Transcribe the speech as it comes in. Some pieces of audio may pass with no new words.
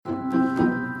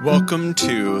Welcome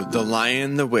to The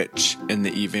Lion, the Witch, and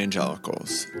the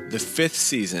Evangelicals, the 5th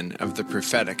season of the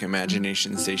Prophetic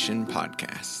Imagination Station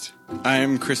podcast.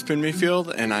 I'm Crispin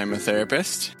Mayfield, and I'm a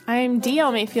therapist. I'm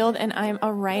D.L. Mayfield, and I'm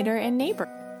a writer and neighbor.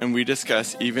 And we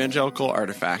discuss evangelical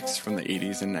artifacts from the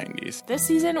 80s and 90s. This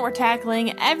season, we're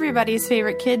tackling everybody's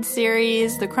favorite kids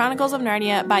series, The Chronicles of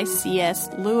Narnia by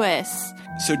C.S. Lewis.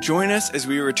 So join us as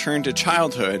we return to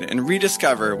childhood and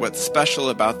rediscover what's special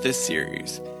about this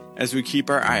series, as we keep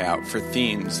our eye out for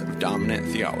themes of dominant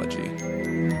theology.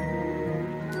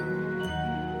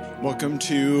 Welcome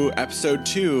to episode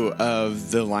 2 of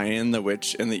The Lion, the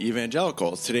Witch, and the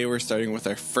Evangelicals. Today we're starting with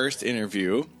our first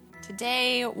interview.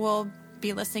 Today we'll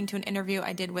be listening to an interview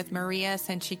I did with Maria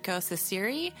Sanchico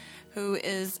Ciceri, who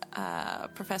is a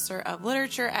professor of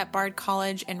literature at Bard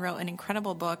College and wrote an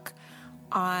incredible book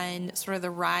on sort of the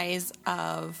rise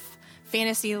of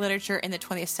fantasy literature in the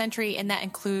 20th century, and that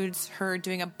includes her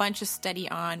doing a bunch of study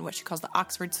on what she calls the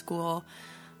Oxford School,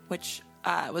 which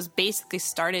was basically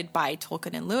started by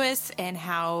Tolkien and Lewis, and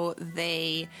how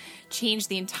they changed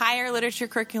the entire literature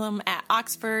curriculum at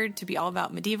Oxford to be all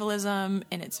about medievalism,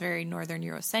 and it's very Northern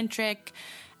Eurocentric,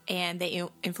 and they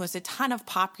influenced a ton of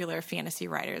popular fantasy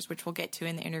writers, which we'll get to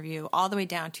in the interview, all the way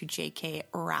down to J.K.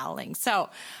 Rowling. So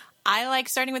I like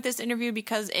starting with this interview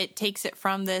because it takes it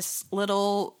from this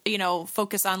little,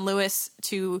 focus on Lewis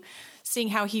to seeing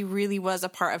how he really was a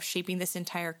part of shaping this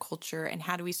entire culture, and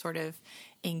how do we sort of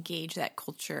engage that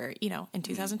culture, in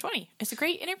 2020. It's a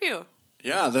great interview.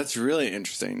 Yeah, that's really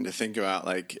interesting to think about.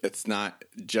 Like, it's not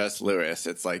just Lewis.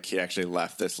 It's like he actually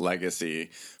left this legacy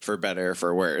for better or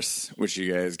for worse, which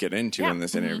you guys get into in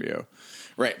this interview.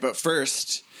 Right, but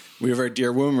first, we have our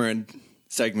Dear Wormwood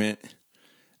segment.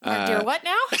 Dear what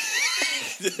now?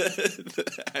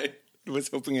 I was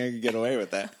hoping I could get away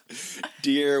with that.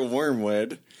 Dear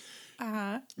Wormwood.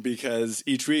 Because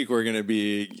each week we're going to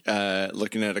be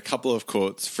looking at a couple of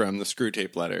quotes from the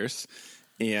Screwtape Letters.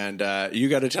 And you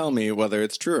got to tell me whether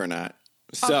it's true or not.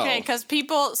 Okay, because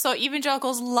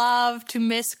evangelicals love to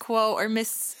misquote or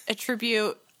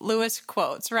misattribute Lewis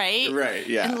quotes, right? Right,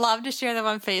 yeah. And love to share them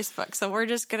on Facebook. So we're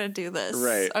just going to do this.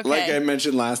 Right. Okay. Like I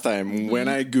mentioned last time, when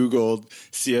I Googled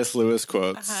C.S. Lewis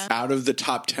quotes, out of the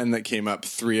top 10 that came up,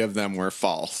 3 of them were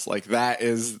false. Like, that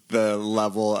is the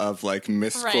level of,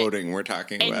 misquoting we're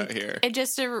talking about here. And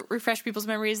just to refresh people's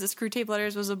memories, the Screwtape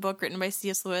Letters was a book written by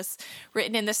C.S. Lewis,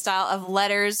 written in the style of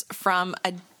letters from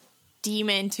a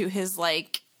demon to his,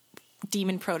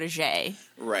 demon protege.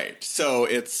 Right. So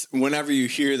it's whenever you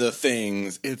hear the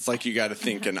things, it's like you got to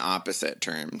think in opposite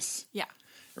terms. Yeah.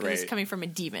 Right. It's coming from a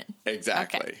demon.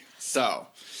 Exactly. Okay. So,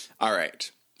 all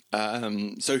right.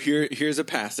 So here's a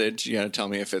passage. You got to tell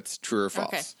me if it's true or false.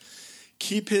 Okay.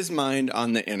 Keep his mind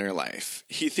on the inner life.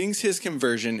 He thinks his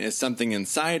conversion is something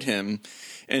inside him,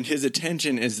 and his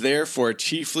attention is therefore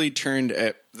chiefly turned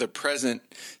at the present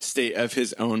state of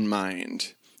his own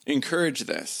mind. Encourage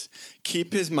this.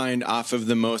 Keep his mind off of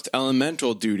the most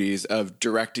elemental duties of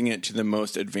directing it to the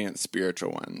most advanced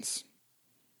spiritual ones.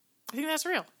 I think that's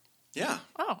real. Yeah.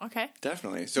 Oh, okay.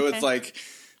 Definitely. So it's like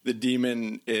the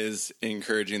demon is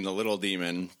encouraging the little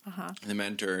demon, the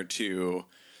mentor, to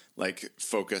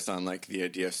focus on the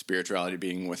idea of spirituality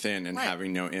being within and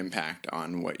having no impact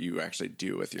on what you actually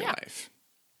do with your life.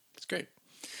 It's great.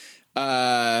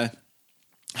 How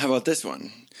about this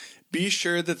one? Be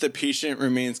sure that the patient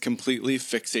remains completely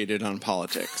fixated on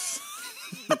politics.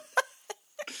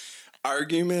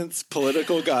 Arguments,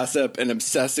 political gossip, and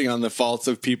obsessing on the faults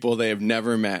of people they have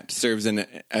never met serves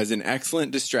as an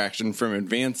excellent distraction from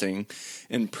advancing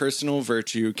in personal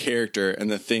virtue, character,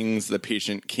 and the things the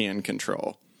patient can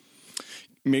control.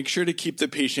 Make sure to keep the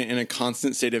patient in a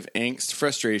constant state of angst,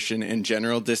 frustration, and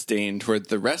general disdain toward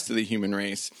the rest of the human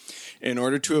race in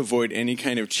order to avoid any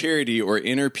kind of charity or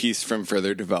inner peace from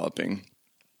further developing.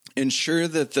 Ensure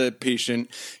that the patient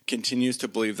continues to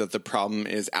believe that the problem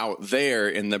is out there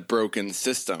in the broken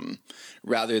system,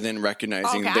 rather than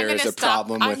recognizing there is a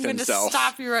problem with himself. I'm going to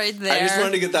stop you right there. I just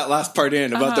wanted to get that last part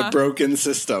in about the broken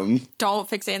system. Don't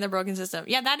fixate on the broken system.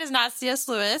 Yeah, that is not C.S.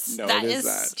 Lewis. No, that it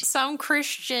is some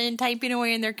Christian typing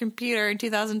away in their computer in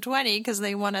 2020 because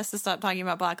they want us to stop talking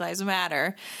about Black Lives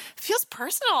Matter. It feels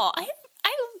personal. I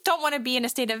don't want to be in a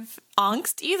state of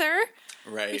angst either.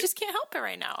 Right. You just can't help it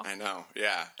right now. I know,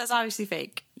 yeah. That's obviously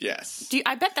fake. Yes.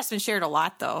 I bet that's been shared a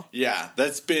lot, though. Yeah,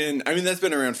 that's been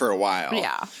around for a while.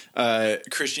 Yeah.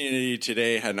 Christianity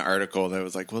Today had an article that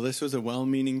was like, well, this was a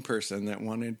well-meaning person that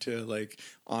wanted to,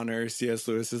 honor C.S.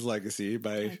 Lewis's legacy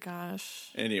by... Oh, my gosh.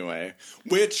 Anyway,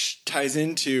 which ties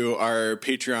into our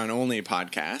Patreon-only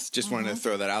podcast. Just wanted to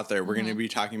throw that out there. We're going to be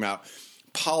talking about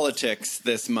politics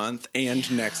this month and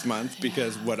next month,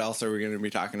 because what else are we going to be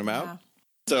talking about? Yeah.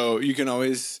 So you can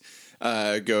always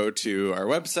go to our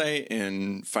website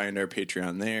and find our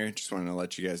Patreon there. Just wanted to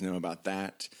let you guys know about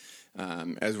that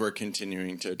as we're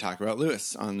continuing to talk about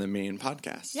Lewis on the main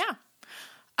podcast. Yeah.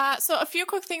 So a few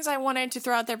quick things I wanted to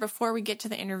throw out there before we get to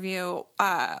the interview.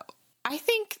 I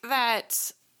think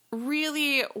that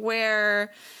really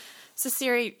where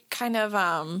Cicely kind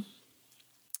of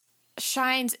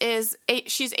shines is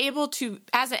she's able to,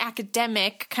 as an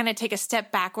academic, kind of take a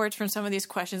step backwards from some of these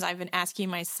questions I've been asking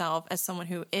myself as someone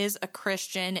who is a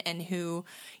Christian and who,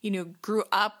 grew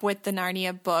up with the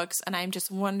Narnia books, and I'm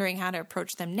just wondering how to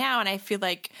approach them now. And I feel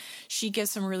like she gives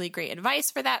some really great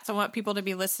advice for that. So I want people to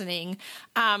be listening,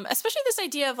 especially this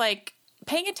idea of like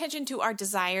paying attention to our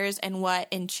desires and what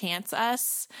enchants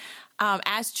us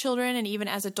as children and even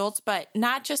as adults, but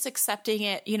not just accepting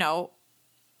it,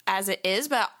 as it is,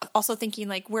 but also thinking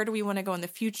like, where do we want to go in the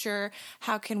future?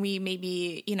 How can we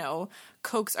maybe,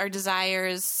 coax our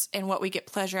desires and what we get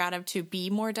pleasure out of to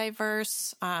be more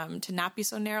diverse, to not be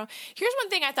so narrow? Here's one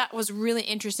thing I thought was really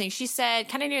interesting. She said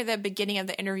kind of near the beginning of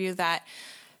the interview that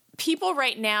people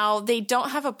right now, they don't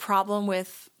have a problem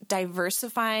with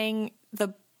diversifying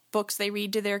the books they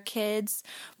read to their kids,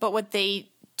 but what they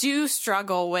do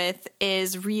struggle with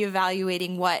is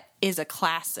reevaluating what is a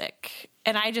classic.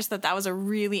 And I just thought that was a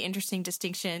really interesting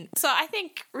distinction. So I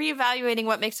think reevaluating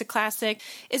what makes a classic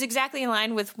is exactly in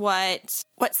line with what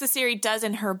Cicely does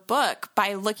in her book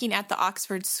by looking at the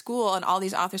Oxford School and all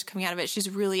these authors coming out of it. She's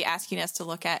really asking us to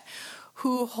look at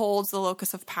who holds the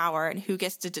locus of power and who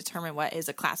gets to determine what is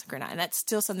a classic or not. And that's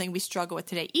still something we struggle with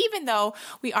today. Even though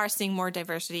we are seeing more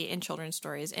diversity in children's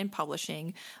stories, in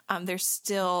publishing, there's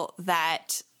still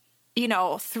that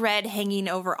thread hanging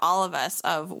over all of us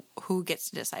of who gets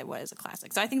to decide what is a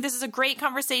classic. So I think this is a great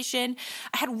conversation.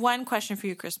 I had one question for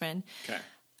you, Crispin. Okay.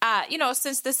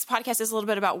 Since this podcast is a little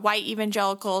bit about white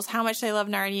evangelicals, how much they love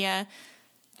Narnia,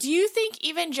 do you think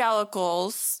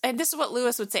evangelicals, and this is what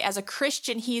Lewis would say, as a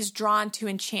Christian, he's drawn to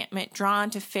enchantment, drawn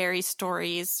to fairy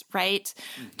stories, right?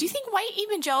 Mm-hmm. Do you think white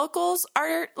evangelicals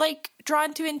are like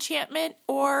drawn to enchantment,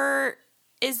 or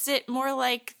is it more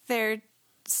like they're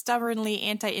stubbornly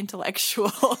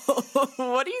anti-intellectual?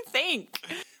 What do you think?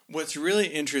 What's really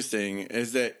interesting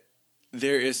is that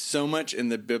there is so much in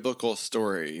the biblical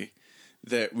story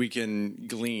that we can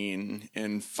glean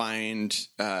and find,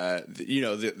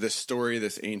 the story,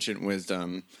 this ancient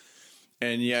wisdom,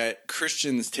 and yet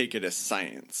Christians take it as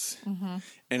science. Mm-hmm.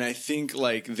 And I think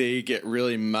like they get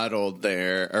really muddled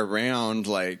there around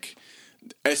like,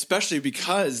 especially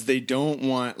because they don't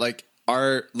want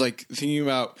thinking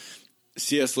about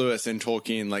C.S. Lewis and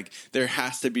Tolkien, like there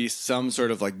has to be some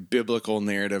sort of like biblical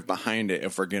narrative behind it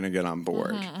if we're going to get on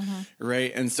board. Mm-hmm.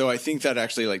 Right. And so I think that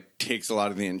actually like takes a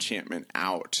lot of the enchantment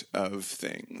out of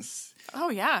things. Oh,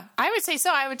 yeah. I would say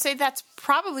so. I would say that's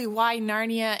probably why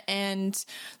Narnia and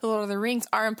The Lord of the Rings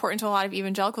are important to a lot of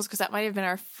evangelicals, because that might have been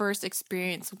our first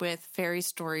experience with fairy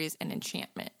stories and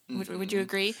enchantment. Mm-hmm. Would you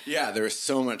agree? Yeah, there was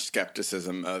so much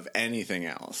skepticism of anything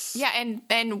else. Yeah, and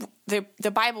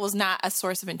the Bible was not a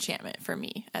source of enchantment for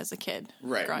me as a kid.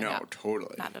 Right, growing no, up.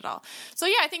 totally. Not at all. So,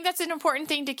 yeah, I think that's an important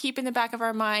thing to keep in the back of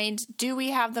our mind. Do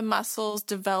we have the muscles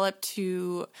developed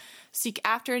to seek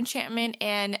after enchantment?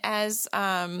 And as,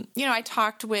 I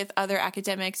talked with other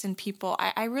academics and people,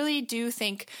 I really do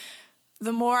think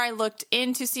the more I looked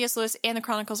into C.S. Lewis and the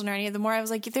Chronicles of Narnia, the more I was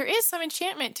like, there is some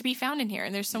enchantment to be found in here,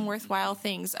 and there's some worthwhile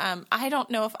things. I don't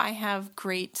know if I have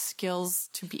great skills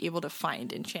to be able to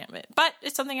find enchantment, but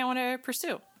it's something I want to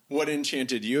pursue. What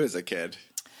enchanted you as a kid?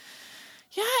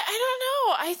 Yeah, I don't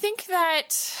know. I think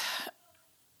that's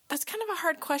kind of a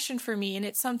hard question for me, and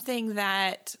it's something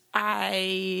that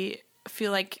I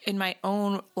feel like in my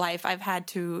own life I've had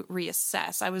to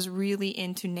reassess. I was really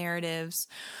into narratives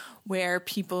where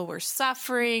people were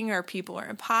suffering or people were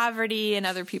in poverty and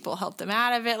other people helped them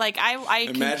out of it. Like I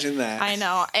imagine that. I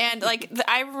know. And like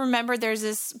I remember there's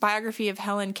this biography of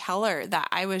Helen Keller that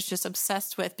I was just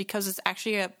obsessed with because it's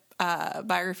actually a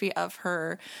biography of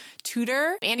her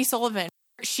tutor, Annie Sullivan.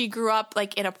 She grew up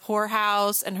like in a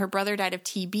poorhouse and her brother died of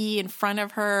TB in front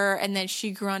of her. And then she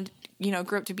grew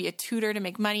up to be a tutor to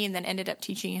make money and then ended up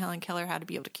teaching Helen Keller how to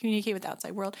be able to communicate with the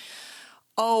outside world.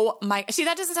 Oh my, see,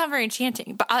 that doesn't sound very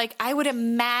enchanting, but like I would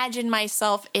imagine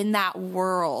myself in that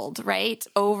world, right?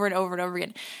 Over and over and over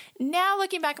again. Now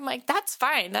looking back, I'm like, that's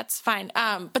fine.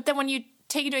 But then when you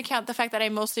take into account the fact that I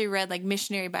mostly read like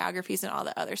missionary biographies and all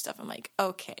that other stuff, I'm like,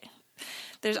 okay,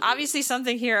 there's obviously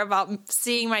something here about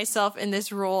seeing myself in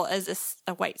this role as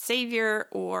a white savior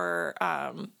or,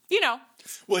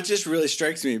 Well, it just really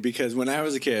strikes me because when I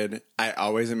was a kid, I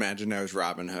always imagined I was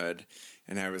Robin Hood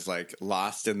and I was like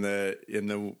lost in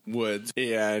the woods,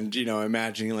 and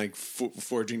imagining like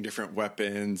forging different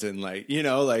weapons, and like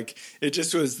like it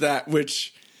just was that,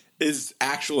 which is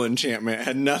actual enchantment, it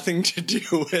had nothing to do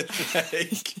with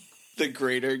like the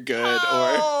greater good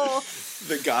or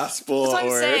the gospel. That's what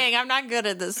I'm saying. I'm not good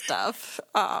at this stuff.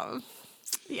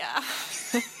 Yeah.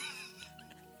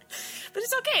 But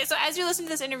it's okay. So as you listen to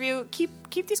this interview, keep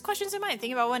these questions in mind.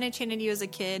 Think about what enchanted you as a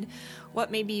kid,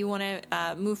 what maybe you want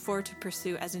to move forward to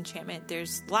pursue as enchantment.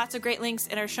 There's lots of great links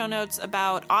in our show notes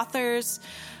about authors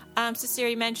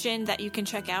Ciceri mentioned that you can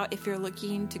check out if you're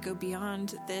looking to go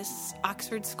beyond this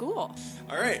Oxford school.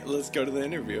 All right, let's go to the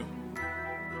interview.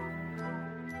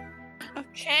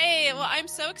 Okay, well, I'm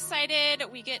so excited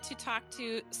we get to talk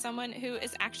to someone who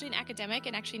is actually an academic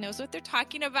and actually knows what they're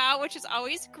talking about, which is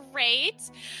always great.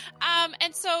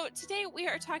 And so today we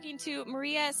are talking to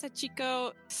Maria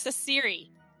Sachiko Ciceri.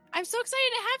 I'm so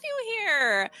excited to have you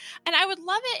here. And I would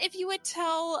love it if you would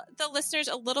tell the listeners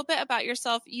a little bit about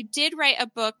yourself. You did write a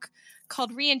book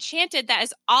called Reenchanted that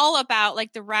is all about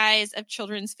like the rise of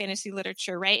children's fantasy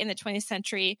literature, right, in the 20th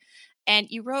century. And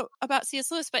you wrote about C.S.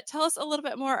 Lewis, but tell us a little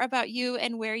bit more about you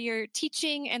and where you're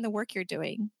teaching and the work you're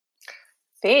doing.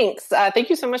 Thanks. Thank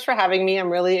you so much for having me.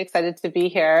 I'm really excited to be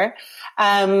here.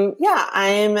 I'm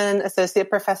an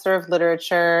associate professor of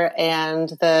literature and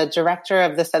the director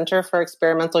of the Center for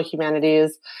Experimental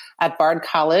Humanities at Bard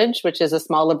College, which is a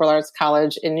small liberal arts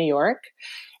college in New York.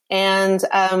 And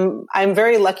I'm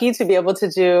very lucky to be able to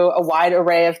do a wide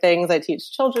array of things. I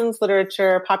teach children's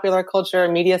literature, popular culture,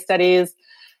 media studies,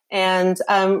 and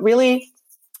really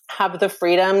have the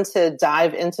freedom to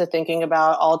dive into thinking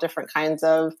about all different kinds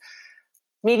of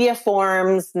media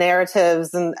forms,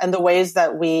 narratives, and the ways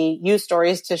that we use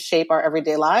stories to shape our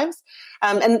everyday lives.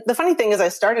 And the funny thing is I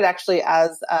started actually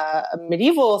as a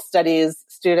medieval studies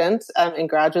student in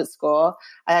graduate school.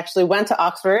 I actually went to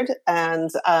Oxford and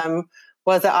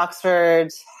was at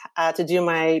Oxford to do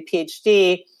my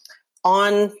PhD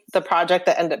on the project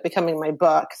that ended up becoming my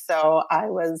book. So I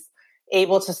was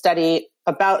able to study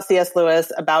about C.S.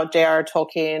 Lewis, about J.R.R.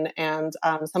 Tolkien, and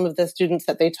some of the students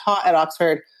that they taught at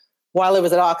Oxford while I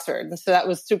was at Oxford. And so that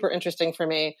was super interesting for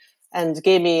me and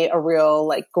gave me a real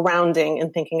like grounding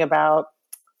in thinking about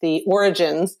the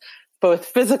origins, both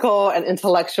physical and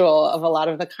intellectual, of a lot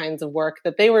of the kinds of work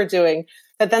that they were doing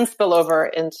that then spill over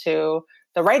into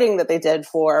the writing that they did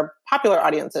for popular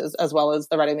audiences, as well as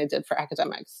the writing they did for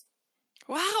academics.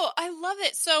 Wow, I love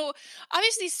it. So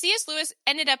obviously C.S. Lewis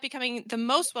ended up becoming the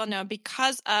most well-known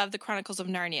because of the Chronicles of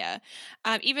Narnia.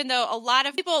 Even though a lot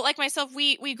of people like myself,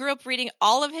 we grew up reading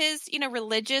all of his,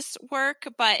 religious work,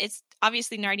 but it's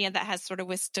obviously Narnia that has sort of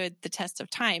withstood the test of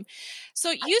time.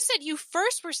 So you said you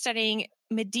first were studying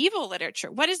medieval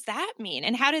literature. What does that mean?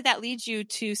 And how did that lead you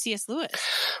to C.S. Lewis?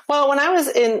 Well, when I was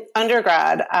in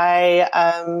undergrad, I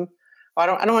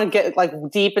don't want to get like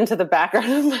deep into the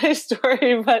background of my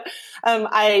story, but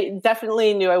I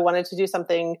definitely knew I wanted to do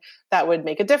something that would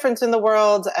make a difference in the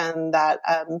world and that,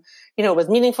 was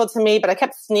meaningful to me, but I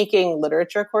kept sneaking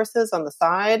literature courses on the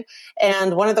side.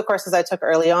 And one of the courses I took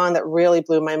early on that really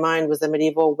blew my mind was a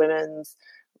medieval women's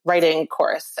writing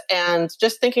course. And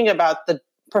just thinking about the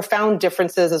profound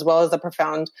differences as well as the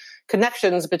profound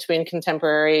connections between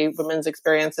contemporary women's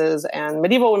experiences and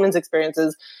medieval women's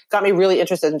experiences got me really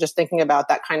interested in just thinking about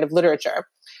that kind of literature.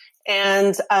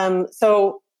 And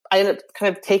so I ended up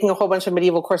kind of taking a whole bunch of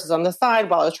medieval courses on the side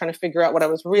while I was trying to figure out what I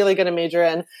was really going to major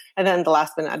in. And then the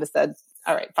last minute I just said,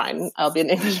 all right, fine, I'll be an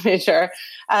English major.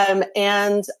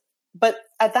 But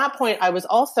at that point, I was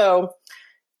also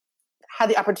had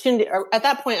the opportunity, or at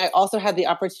that point, I also had the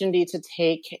opportunity to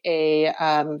take a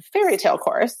fairy tale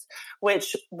course,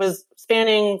 which was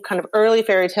spanning kind of early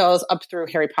fairy tales up through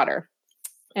Harry Potter.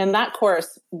 And that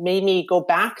course made me go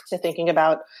back to thinking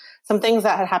about some things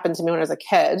that had happened to me when I was a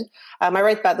kid. I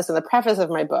write about this in the preface of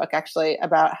my book, actually,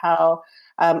 about how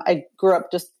I grew up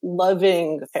just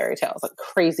loving fairy tales, like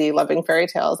crazy loving fairy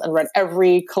tales, and read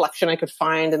every collection I could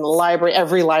find in the library,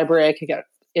 every library I could get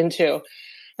into.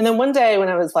 And then one day when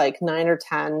I was like 9 or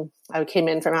 10, I came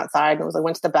in from outside and I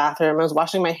went to the bathroom. I was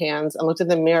washing my hands and looked in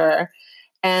the mirror,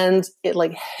 and it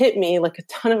like hit me like a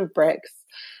ton of bricks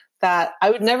that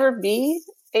I would never be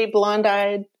a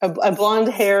blonde-haired,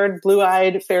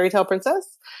 blue-eyed fairy tale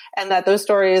princess, and that those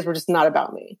stories were just not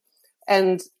about me.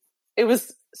 And it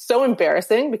was so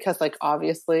embarrassing because, like,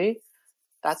 obviously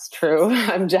that's true.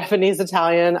 I'm Japanese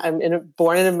Italian.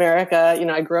 Born in America.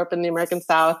 I grew up in the American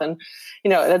South, and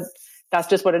that's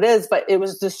just what it is. But it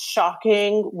was this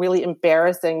shocking, really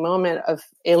embarrassing moment of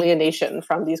alienation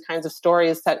from these kinds of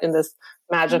stories set in this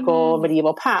magical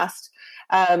medieval past.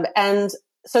 And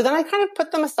so then I kind of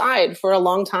put them aside for a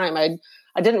long time.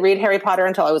 I didn't read Harry Potter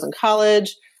until I was in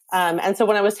college. And so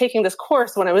when I was taking this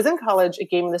course, when I was in college, it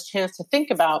gave me this chance to think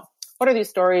about, what are these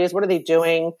stories? What are they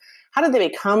doing? How did they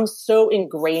become so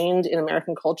ingrained in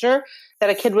American culture that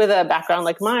a kid with a background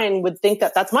like mine would think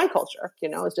that that's my culture?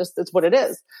 It's what it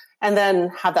is. And then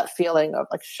have that feeling of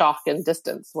like shock and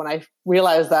distance when I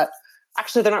realized that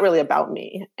actually they're not really about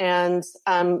me. And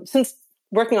since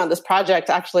working on this project,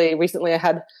 actually recently I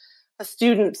had a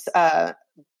student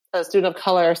of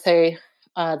color say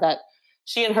that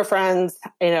she and her friends,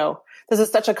 this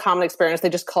is such a common experience. They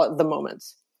just call it the moment.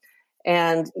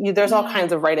 And there's all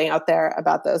kinds of writing out there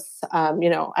about this.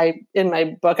 In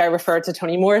my book, I refer to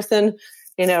Toni Morrison,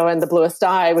 and The Bluest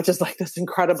Eye, which is like this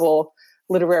incredible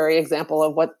literary example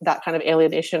of what that kind of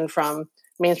alienation from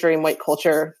mainstream white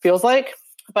culture feels like.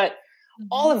 But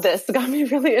all of this got me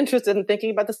really interested in thinking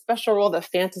about the special role that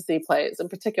fantasy plays in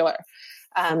particular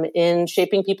in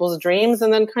shaping people's dreams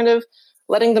and then kind of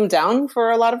letting them down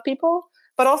for a lot of people.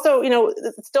 But also,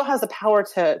 it still has the power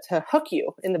to hook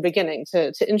you in the beginning,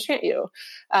 to enchant you.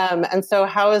 And so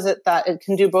how is it that it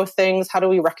can do both things? How do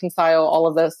we reconcile all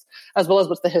of this, as well as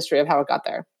what's the history of how it got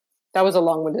there? That was a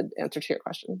long-winded answer to your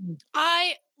question.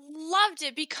 I loved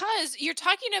it because you're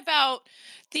talking about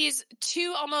these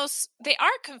two they are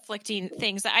conflicting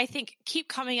things that I think keep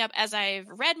coming up as I've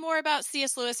read more about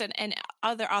C.S. Lewis and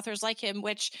other authors like him,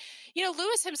 which,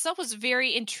 Lewis himself was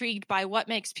very intrigued by what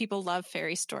makes people love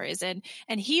fairy stories. And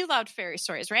he loved fairy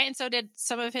stories, right? And so did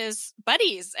some of his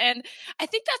buddies. And I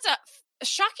think that's a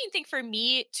shocking thing for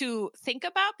me to think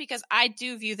about because I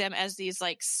do view them as these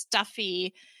like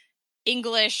stuffy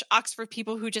English Oxford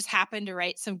people who just happen to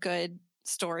write some good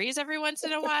stories every once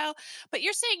in a while. But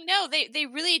you're saying no, they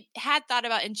really had thought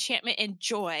about enchantment and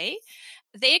joy.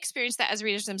 They experienced that as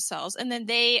readers themselves, and then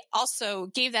they also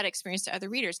gave that experience to other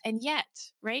readers. And yet,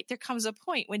 right, there comes a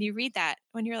point when you read that,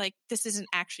 when you're like, this isn't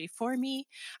actually for me.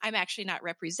 I'm actually not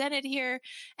represented here.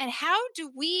 And how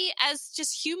do we as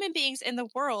just human beings in the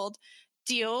world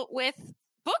deal with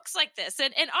books like this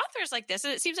and authors like this?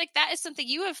 And it seems like that is something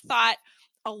you have thought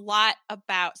a lot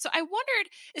about. So I wondered,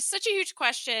 it's such a huge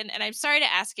question and I'm sorry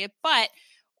to ask it, but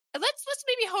let's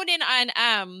maybe hone in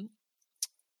on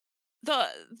the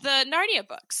Narnia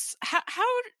books. How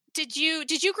did you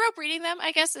grow up reading them?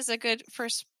 I guess is a good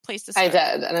first place to start. I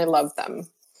did, and I loved them.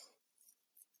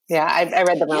 Yeah, I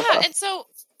read them. And so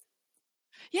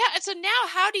now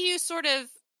how do you sort of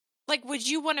like, would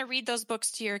you want to read those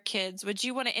books to your kids? Would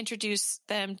you want to introduce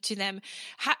them to them?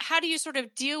 How do you sort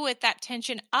of deal with that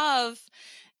tension of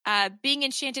being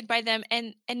enchanted by them?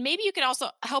 And maybe you can also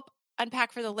help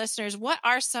unpack for the listeners, what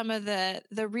are some of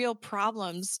the real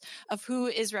problems of who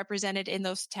is represented in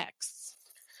those texts?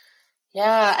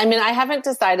 Yeah, I mean, I haven't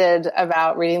decided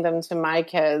about reading them to my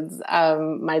kids.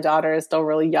 My daughter is still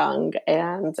really young,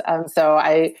 and so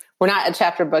we're not at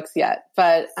chapter books yet,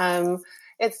 but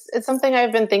it's something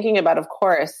I've been thinking about, of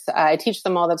course. I teach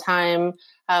them all the time.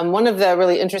 One of the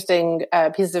really interesting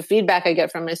pieces of feedback I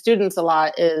get from my students a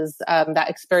lot is that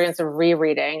experience of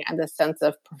rereading and the sense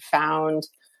of profound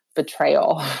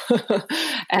betrayal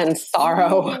and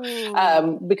sorrow,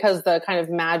 because the kind of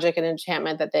magic and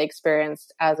enchantment that they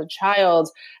experienced as a child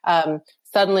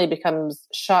suddenly becomes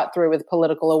shot through with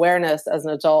political awareness as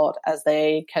an adult, as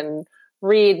they can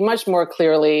read much more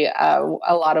clearly a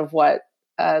lot of what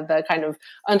the kind of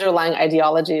underlying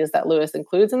ideologies that Lewis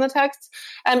includes in the text.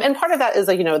 And part of that is,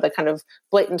 the kind of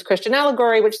blatant Christian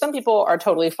allegory, which some people are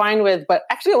totally fine with, but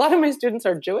actually a lot of my students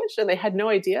are Jewish and they had no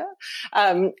idea.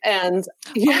 I've had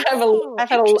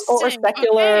or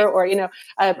secular, or,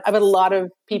 I've had a lot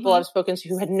of people I've spoken to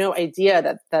who had no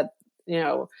idea that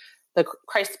the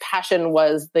Christ's passion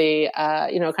was the,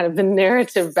 kind of the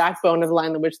narrative backbone of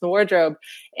Lion, the Witch, and the Wardrobe,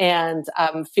 and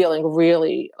feeling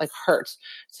really like hurt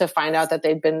to find out that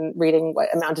they'd been reading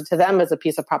what amounted to them as a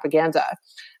piece of propaganda.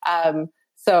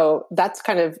 So that's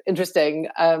kind of interesting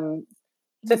to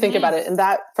think about it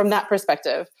from that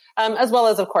perspective, as well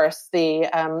as, of course, the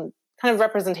kind of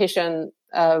representation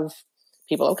of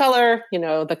people of color.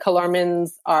 The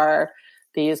Calormins are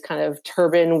these kind of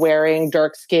turban-wearing,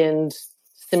 dark-skinned,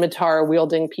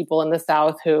 scimitar-wielding people in the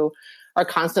South who are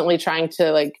constantly trying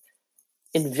to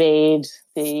invade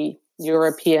the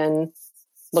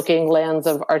European-looking lands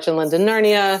of Archenland and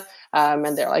Narnia,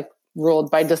 and they're ruled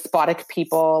by despotic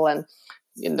people, and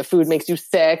the food makes you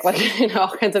sick,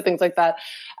 all kinds of things like that.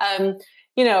 And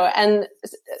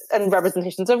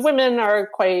representations of women are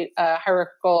quite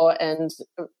hierarchical and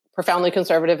profoundly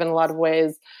conservative in a lot of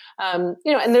ways. And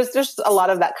there's just a lot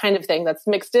of that kind of thing that's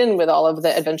mixed in with all of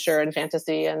the adventure and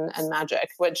fantasy and magic,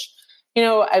 which,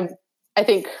 I've I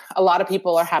think a lot of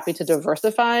people are happy to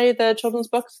diversify the children's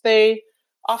books they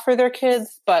offer their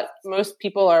kids, but most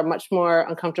people are much more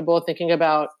uncomfortable thinking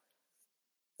about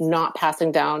not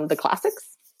passing down the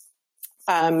classics,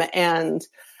 and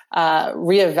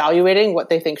reevaluating what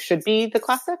they think should be the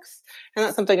classics. And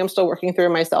that's something I'm still working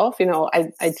through myself.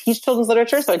 I teach children's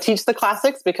literature, so I teach the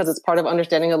classics because it's part of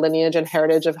understanding a lineage and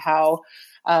heritage of how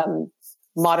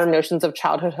modern notions of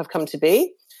childhood have come to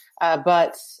be.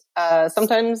 But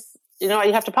sometimes, you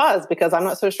have to pause because I'm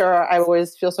not so sure I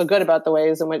always feel so good about the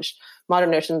ways in which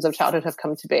modern notions of childhood have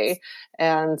come to be.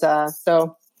 And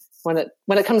so when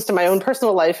it comes to my own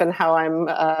personal life and how I'm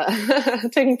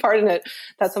taking part in it,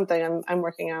 that's something I'm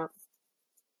working out.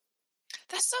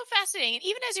 That's so fascinating. And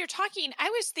even as you're talking, I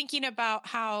was thinking about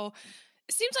how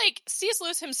it seems like C.S.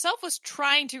 Lewis himself was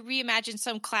trying to reimagine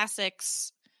some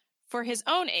classics for his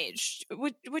own age.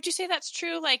 Would you say that's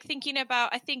true? Like thinking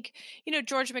about, I think,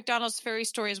 George MacDonald's fairy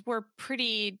stories were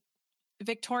pretty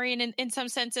Victorian in some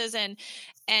senses. And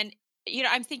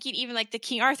I'm thinking even like the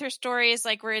King Arthur stories,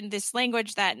 like were in this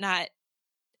language that not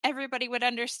everybody would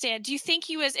understand. Do you think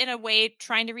he was in a way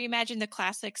trying to reimagine the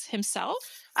classics himself?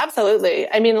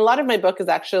 Absolutely. I mean, a lot of my book is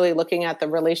actually looking at the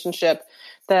relationship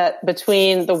that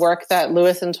between the work that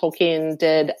Lewis and Tolkien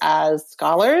did as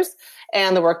scholars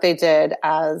and the work they did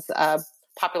as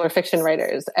popular fiction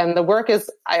writers. And the work is,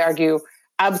 I argue,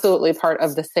 absolutely part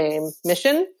of the same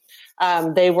mission.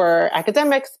 They were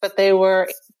academics, but they were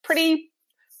pretty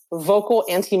vocal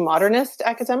anti-modernist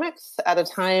academics at a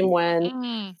time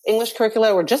when English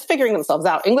curricula were just figuring themselves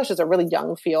out. English is a really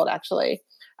young field, actually.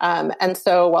 And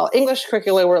so while English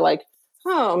curricula were like,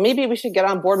 oh, maybe we should get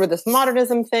on board with this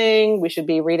modernism thing. We should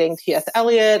be reading T.S.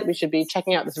 Eliot. We should be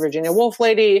checking out this Virginia Woolf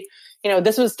lady.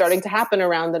 This was starting to happen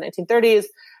around the 1930s.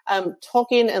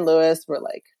 Tolkien and Lewis were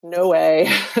like, no way.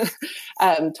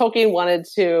 Tolkien wanted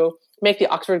to make the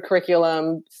Oxford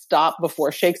curriculum stop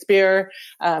before Shakespeare.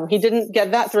 He didn't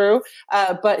get that through,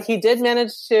 but he did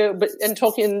manage to, and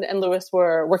Tolkien and Lewis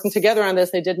were working together on this.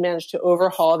 They did manage to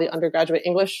overhaul the undergraduate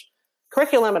English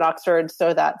curriculum at Oxford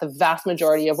so that the vast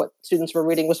majority of what students were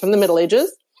reading was from the Middle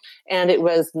Ages. And it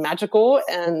was magical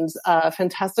and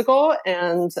fantastical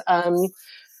and,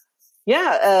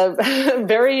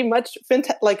 very much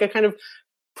like a kind of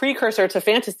precursor to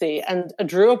fantasy, and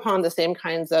drew upon the same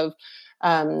kinds of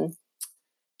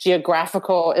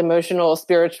geographical, emotional,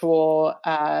 spiritual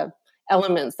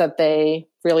elements that they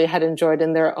really had enjoyed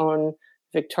in their own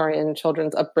Victorian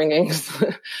children's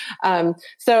upbringings.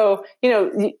 So,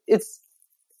 it's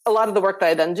a lot of the work that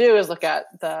I then do is look at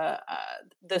the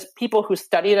people who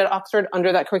studied at Oxford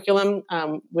under that curriculum.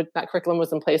 That curriculum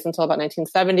was in place until about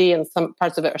 1970, and some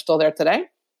parts of it are still there today.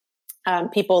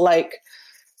 People like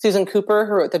Susan Cooper,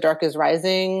 who wrote the Dark is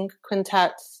Rising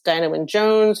quintets, Diana Wynne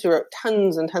Jones, who wrote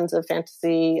tons and tons of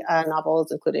fantasy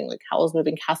novels, including like Howl's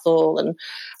Moving Castle and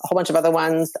a whole bunch of other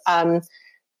ones.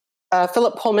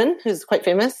 Philip Pullman, who's quite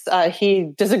famous,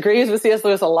 he disagrees with C.S.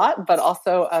 Lewis a lot, but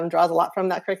also draws a lot from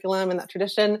that curriculum and that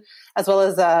tradition, as well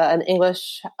as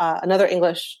another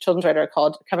English children's writer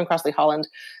called Kevin Crossley Holland.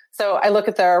 So I look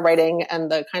at their writing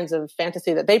and the kinds of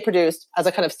fantasy that they produced as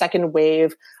a kind of second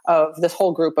wave of this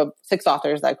whole group of 6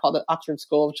 authors that I call the Oxford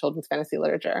School of Children's Fantasy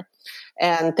Literature,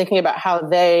 and thinking about how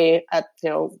they,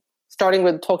 starting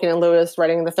with Tolkien and Lewis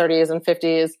writing in the 30s and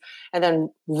 50s, and then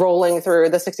rolling through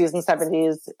the 60s and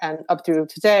 70s and up through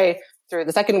today, through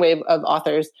the second wave of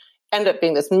authors, end up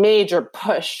being this major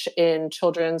push in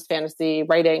children's fantasy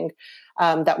writing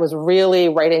that was really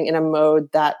writing in a mode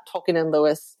that Tolkien and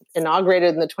Lewis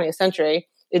inaugurated in the 20th century.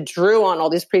 It drew on all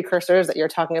these precursors that you're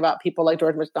talking about, people like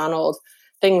George MacDonald,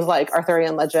 things like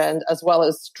Arthurian legend, as well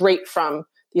as straight from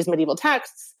these medieval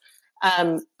texts.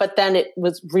 But then it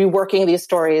was reworking these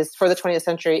stories for the 20th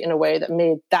century in a way that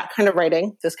made that kind of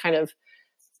writing, this kind of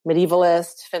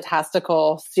medievalist,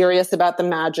 fantastical, serious about the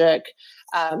magic,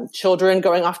 children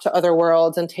going off to other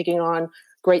worlds and taking on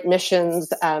great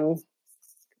missions,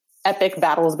 epic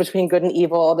battles between good and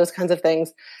evil, those kinds of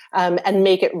things, and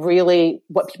make it really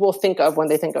what people think of when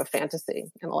they think of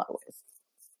fantasy in a lot of ways.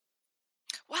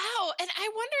 Wow. And I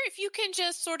wonder if you can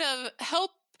just sort of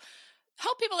help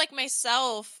people like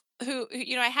myself who,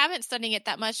 I haven't studied it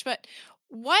that much, but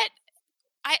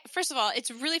first of all, it's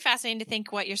really fascinating to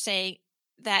think what you're saying,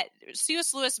 that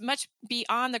C.S. Lewis, much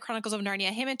beyond the Chronicles of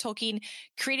Narnia, him and Tolkien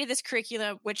created this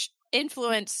curriculum, which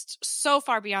influenced so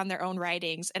far beyond their own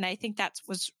writings. And I think that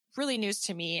was really news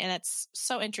to me, and it's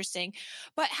so interesting.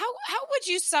 But how would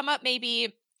you sum up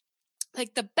maybe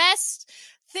like the best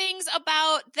things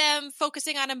about them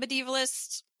focusing on a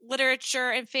medievalist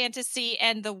literature and fantasy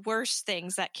and the worst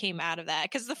things that came out of that.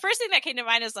 Because the first thing that came to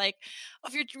mind is like,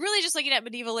 if you're really just looking at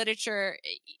medieval literature,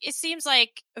 it seems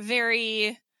like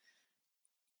very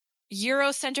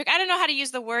Eurocentric. I don't know how to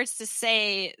use the words to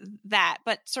say that,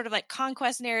 but sort of like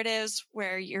conquest narratives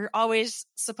where you're always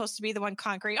supposed to be the one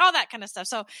conquering, all that kind of stuff.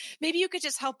 So maybe you could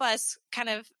just help us kind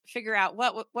of figure out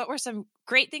what were some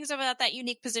great things about that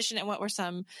unique position and what were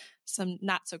some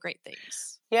not so great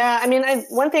things. Yeah, I mean,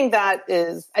 one thing that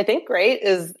is, I think, great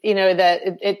is, that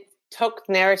it took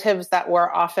narratives that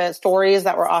were often, stories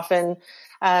that were often,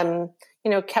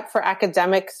 kept for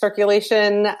academic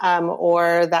circulation,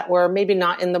 or that were maybe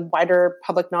not in the wider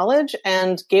public knowledge,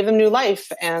 and gave them new life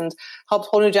and helped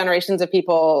whole new generations of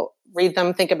people read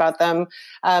them, think about them.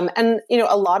 And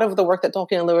a lot of the work that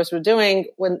Tolkien and Lewis were doing,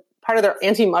 when part of their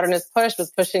anti-modernist push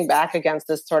was pushing back against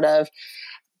this sort of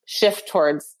shift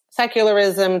towards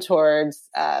secularism, towards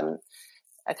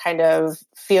a kind of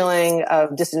feeling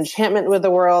of disenchantment with the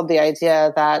world, the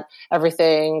idea that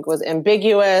everything was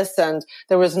ambiguous and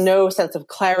there was no sense of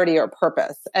clarity or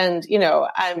purpose. And,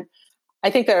 I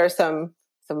think there are some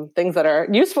things that are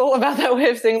useful about that way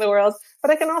of seeing the world,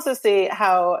 but I can also see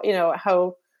how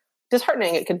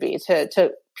disheartening it could be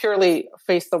to purely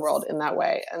face the world in that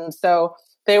way. And so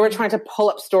they were trying to pull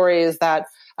up stories that,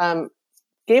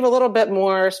 gave a little bit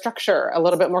more structure, a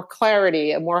little bit more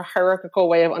clarity, a more hierarchical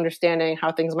way of understanding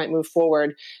how things might move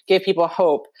forward, gave people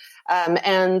hope.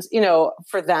 And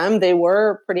for them, they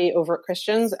were pretty overt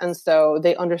Christians. And so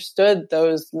they understood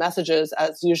those messages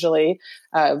as usually,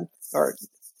 or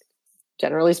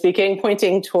generally speaking,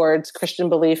 pointing towards Christian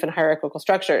belief and hierarchical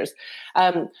structures.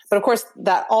 But of course,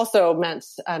 that also meant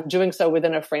doing so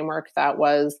within a framework that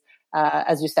was,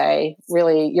 as you say,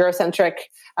 really Eurocentric,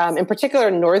 in particular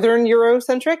Northern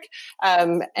Eurocentric,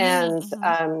 and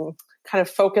kind of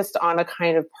focused on a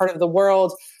kind of part of the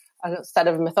world, a set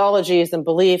of mythologies and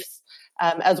beliefs,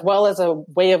 as well as a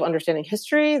way of understanding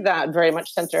history that very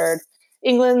much centered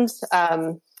England,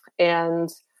 and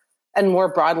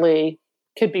more broadly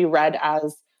could be read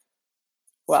as,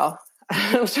 well,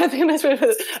 I was trying to think of a nice way to put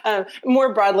it.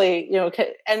 More broadly,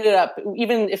 ended up,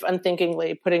 even if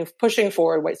unthinkingly, pushing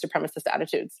forward white supremacist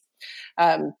attitudes.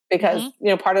 Because,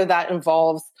 part of that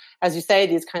involves, as you say,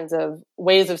 these kinds of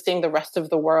ways of seeing the rest of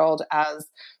the world as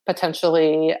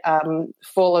potentially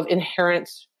full of inherent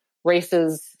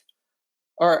races,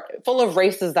 or full of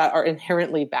races that are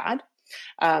inherently bad.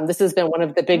 This has been one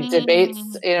of the big debates,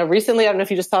 recently. I don't know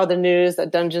if you just saw the news that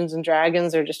Dungeons and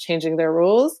Dragons are just changing their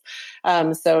rules.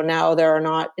 So now there are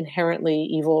not inherently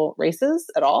evil races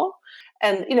at all.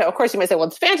 And, of course you might say, well,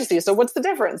 it's fantasy, so what's the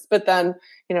difference? But then,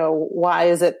 why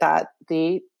is it that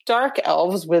the dark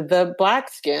elves with the black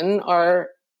skin are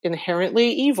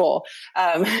inherently evil?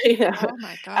 Oh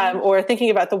my God. Or thinking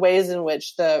about the ways in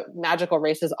which the magical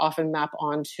races often map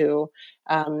onto,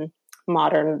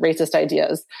 modern racist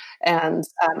ideas, and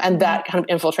that kind of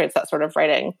infiltrates that sort of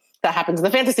writing that happens in the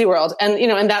fantasy world, and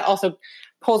and that also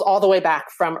pulls all the way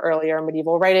back from earlier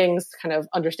medieval writings, kind of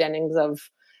understandings of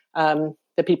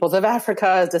the peoples of Africa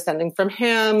as descending from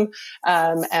Ham,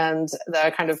 and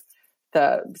the kind of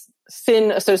the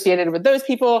sin associated with those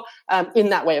people, in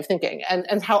that way of thinking,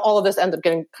 and how all of this ends up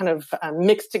getting kind of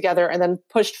mixed together and then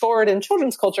pushed forward in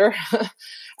children's culture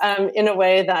in a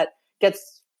way that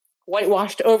gets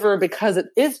whitewashed over because it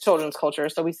is children's culture.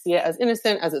 So we see it as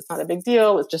innocent, as it's not a big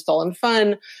deal. It's just all in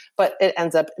fun, but it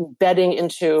ends up embedding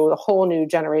into the whole new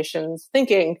generation's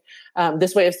thinking,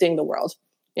 this way of seeing the world,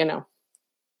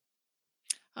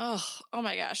 Oh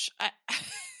my gosh. I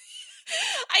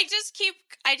just keep,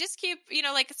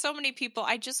 like so many people,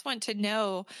 I just want to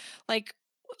know, like,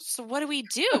 so what do we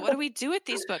do? What do we do with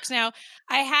these books? Now,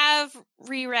 I have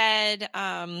reread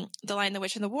The Lion, the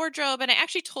Witch, and the Wardrobe, and I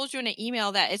actually told you in an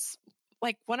email that it's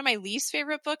like one of my least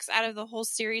favorite books out of the whole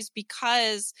series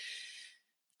because,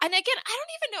 and again, I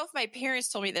don't even know if my parents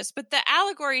told me this, but the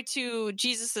allegory to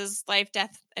Jesus's life,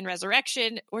 death, and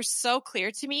resurrection were so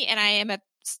clear to me, and I am a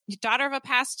daughter of a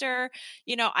pastor.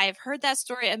 I've heard that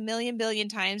story a million billion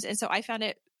times, and so I found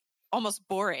it almost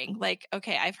boring. Like,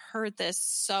 okay, I've heard this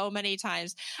so many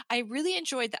times. I really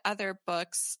enjoyed the other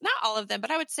books, not all of them,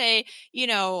 but I would say,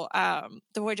 The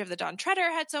Voyage of the Dawn Treader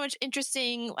had so much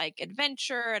interesting, like,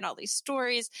 adventure and all these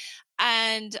stories.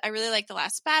 And I really like The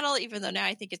Last Battle, even though now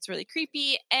I think it's really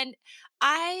creepy. And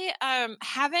I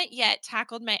haven't yet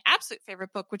tackled my absolute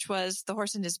favorite book, which was The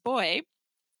Horse and His Boy,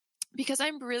 because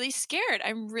I'm really scared.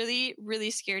 I'm really,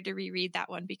 really scared to reread that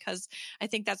one because I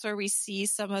think that's where we see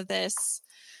some of this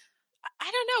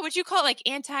I don't know, would you call it like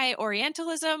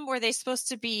anti-Orientalism? Were they supposed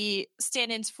to be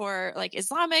stand-ins for like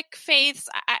Islamic faiths?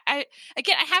 I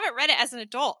again, I haven't read it as an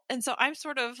adult. And so I'm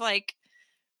sort of like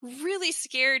really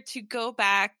scared to go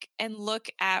back and look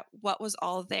at what was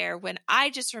all there when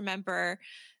I just remember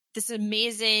this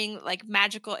amazing, like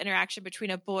magical interaction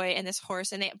between a boy and this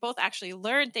horse. And they both actually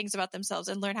learn things about themselves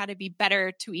and learn how to be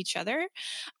better to each other.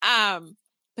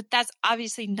 But that's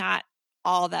obviously not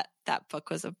all that book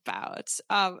was about.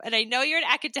 And I know you're an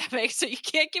academic, so you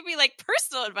can't give me like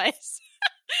personal advice.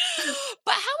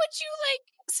 But how would you like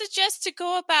suggest to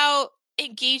go about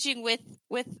engaging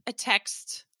with a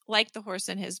text like The Horse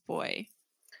and His Boy?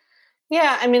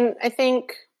 Yeah, I mean, I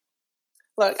think,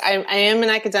 look, I am an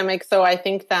academic, so I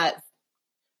think that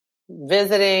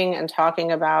visiting and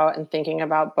talking about and thinking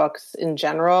about books in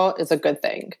general is a good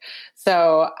thing.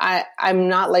 So I'm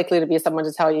not likely to be someone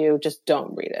to tell you, just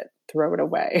don't read it, throw it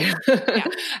away. Yeah.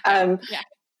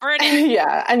 Burn it.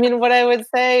 Yeah. I mean, what I would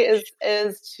say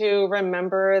is to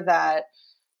remember that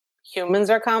humans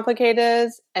are complicated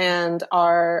and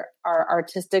our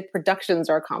artistic productions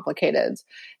are complicated.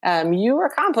 You are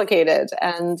complicated,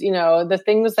 and the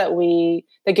things that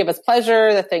give us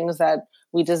pleasure, the things that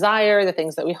we desire, the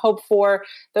things that we hope for,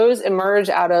 those emerge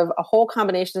out of a whole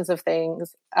combination of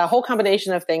things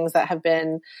that have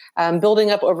been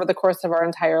building up over the course of our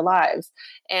entire lives.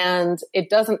 And it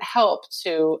doesn't help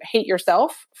to hate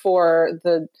yourself for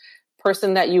the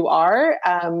person that you are.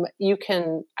 You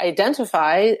can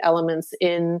identify elements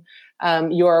in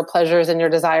your pleasures and your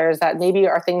desires that maybe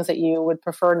are things that you would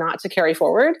prefer not to carry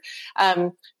forward.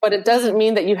 But it doesn't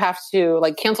mean that you have to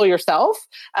like cancel yourself.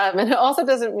 And it also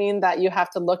doesn't mean that you have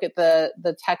to look at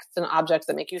the texts and objects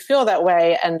that make you feel that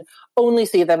way and only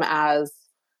see them as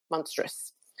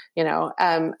monstrous.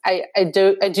 I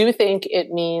do think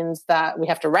it means that we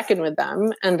have to reckon with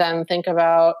them and then think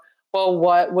about, well,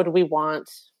 what would we want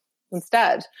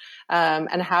instead?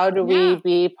 And how do we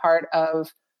be part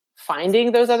of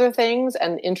finding those other things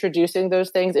and introducing those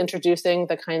things, introducing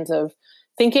the kinds of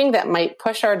thinking that might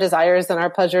push our desires and our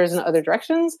pleasures in other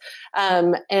directions.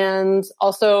 And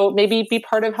also maybe be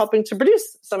part of helping to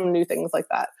produce some new things like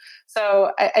that.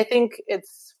 So I think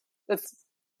it's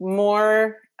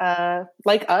more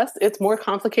like us. It's more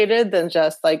complicated than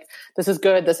just like, this is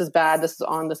good, this is bad, this is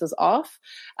on, this is off.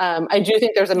 I do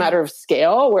think there's a matter of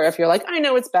scale where if you're like, I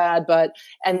know it's bad,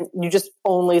 and you just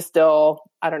only still,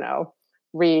 I don't know,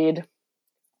 read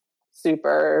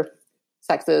super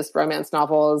sexist romance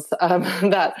novels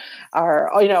that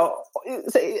are,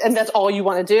 and that's all you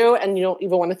want to do, and you don't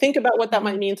even want to think about what that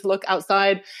might mean to look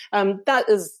outside. That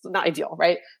is not ideal,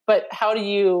 right? But how do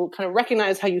you kind of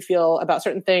recognize how you feel about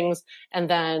certain things, and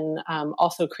then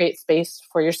also create space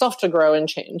for yourself to grow and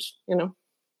change?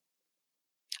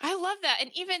 I love that.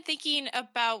 And even thinking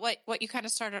about what you kind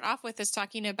of started off with is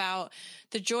talking about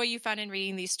the joy you found in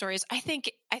reading these stories. I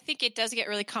think it does get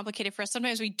really complicated for us.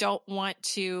 Sometimes we don't want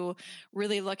to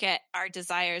really look at our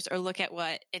desires or look at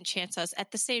what enchants us. At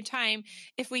the same time,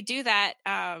 if we do that,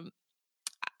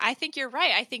 I think you're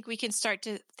right. I think we can start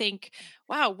to think,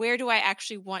 wow, where do I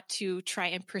actually want to try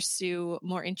and pursue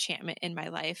more enchantment in my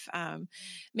life?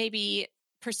 Maybe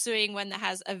pursuing one that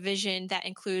has a vision that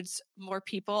includes more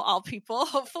people, all people,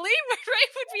 hopefully, right,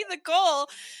 would be the goal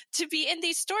to be in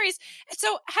these stories. And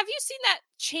so have you seen that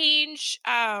change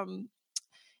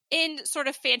in sort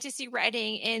of fantasy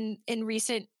writing in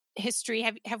recent history?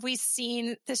 Have we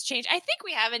seen this change? I think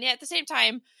we have, and yet at the same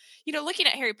time, looking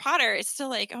at Harry Potter, it's still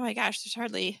like, oh my gosh, there's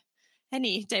hardly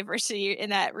any diversity in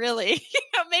that, really.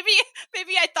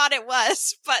 Maybe I thought it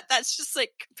was, but that's just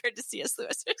like compared to C.S.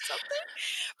 Lewis or something.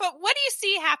 But what do you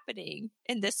see happening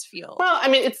in this field? Well, I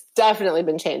mean, it's definitely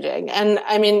been changing. And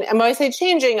I mean, and when I say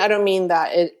changing, I don't mean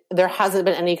that there hasn't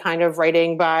been any kind of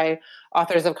writing by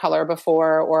authors of color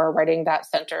before, or writing that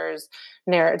centers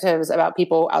narratives about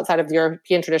people outside of the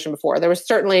European tradition before. There was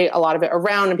certainly a lot of it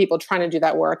around and people trying to do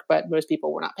that work, but most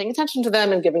people were not paying attention to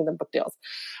them and giving them book deals.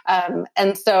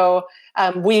 And so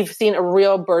we've seen a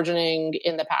real burgeoning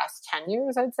in the past 10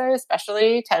 years, I'd say,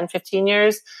 especially 10, 15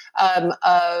 years of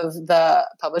the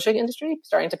publishing industry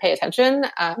starting to pay attention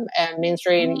and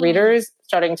mainstream readers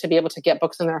starting to be able to get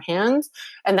books in their hands.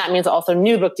 And that means also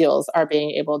new book deals are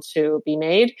being able to be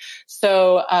made.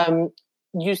 So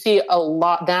you see a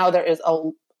lot now. There is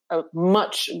a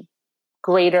much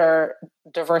greater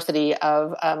diversity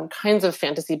of kinds of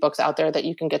fantasy books out there that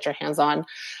you can get your hands on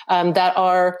that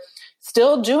are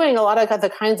still doing a lot of the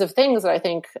kinds of things that I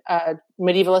think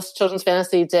medievalist children's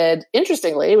fantasy did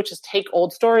interestingly, which is take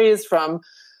old stories from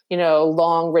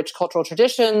long, rich cultural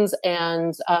traditions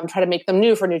and try to make them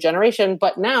new for a new generation.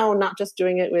 But now not just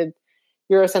doing it with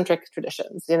Eurocentric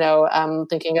traditions.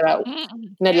 Thinking about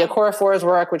Nnedi Okorafor's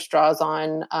work, which draws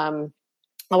on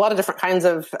a lot of different kinds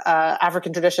of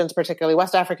African traditions, particularly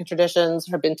West African traditions.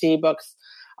 Her Binti books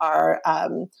are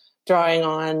drawing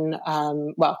on,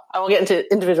 I won't get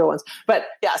into individual ones, but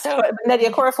yeah, so Nnedi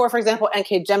Okorafor, for example,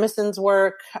 N.K. Jemison's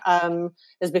work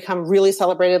has become really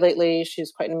celebrated lately.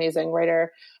 She's quite an amazing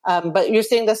writer. But you're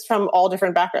seeing this from all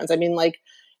different backgrounds. I mean, like,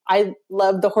 I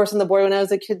loved The Horse and the Boy when I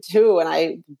was a kid too, and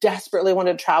I desperately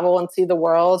wanted to travel and see the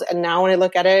world. And now when I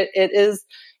look at it, it is,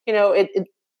 it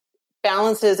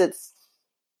balances its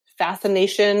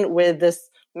fascination with this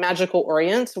magical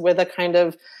Orient with a kind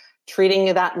of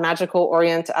treating that magical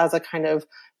Orient as a kind of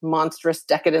monstrous,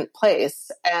 decadent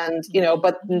place. And,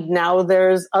 but now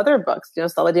there's other books,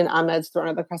 Saladin Ahmed's Throne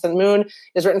of the Crescent Moon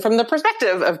is written from the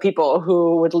perspective of people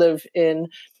who would live in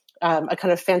a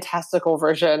kind of fantastical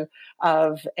version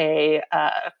of a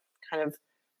kind of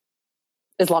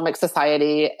Islamic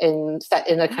society set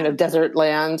in a kind of desert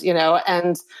land,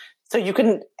 and so you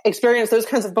can experience those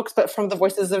kinds of books, but from the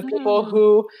voices of people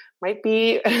who might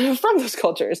be from those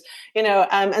cultures,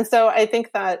 and so I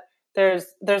think that there's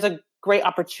a great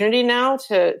opportunity now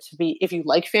to be, if you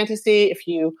like fantasy, if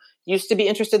you used to be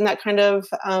interested in that kind of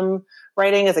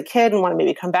writing as a kid and want to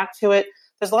maybe come back to it,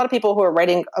 there's a lot of people who are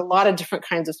writing a lot of different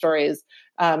kinds of stories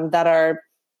that are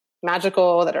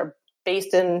magical, that are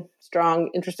based in strong,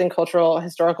 interesting cultural,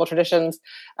 historical traditions,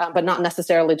 but not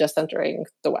necessarily just centering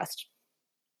the West.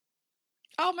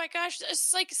 Oh my gosh,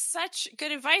 it's like such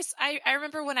good advice. I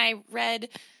remember when I read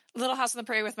Little House on the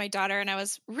Prairie with my daughter, and I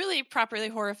was really properly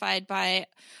horrified by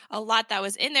a lot that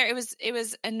was in there. It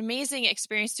was an amazing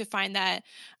experience to find that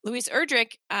Louise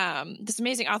Erdrich, this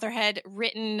amazing author, had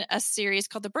written a series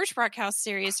called the Birchbark House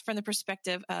series from the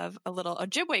perspective of a little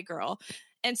Ojibwe girl.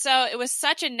 And so it was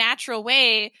such a natural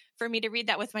way for me to read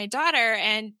that with my daughter.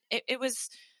 And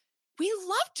we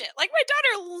loved it. Like, my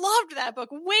daughter loved that book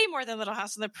way more than Little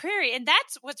House on the Prairie. And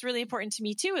that's what's really important to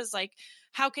me too, is like,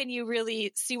 how can you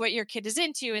really see what your kid is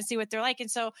into and see what they're like? And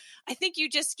so I think you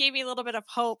just gave me a little bit of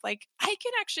hope. Like, I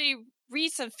can actually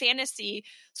read some fantasy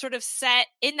sort of set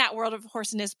in that world of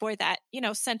Horse and His Boy that,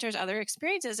 centers other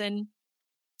experiences and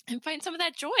find some of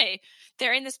that joy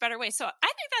there in this better way. So I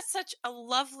think that's such a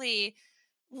lovely,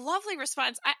 lovely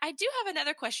response. I do have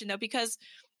another question though, because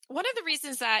one of the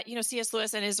reasons that, C.S.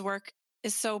 Lewis and his work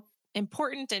is so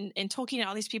important and Tolkien and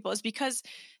all these people is because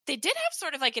they did have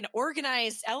sort of like an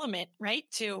organized element, right?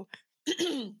 To,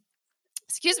 to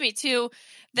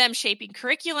them shaping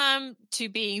curriculum, to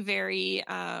being very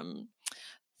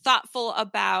thoughtful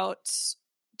about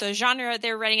the genre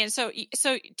they're writing in. So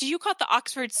do you call it the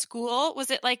Oxford School? Was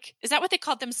it like, is that what they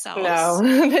called themselves? No,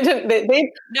 they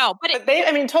didn't. No, but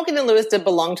Tolkien and Lewis did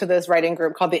belong to this writing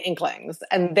group called the Inklings,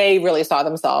 and they really saw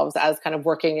themselves as kind of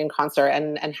working in concert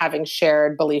and having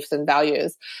shared beliefs and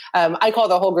values. I call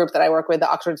the whole group that I work with the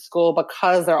Oxford School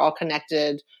because they're all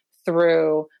connected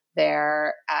through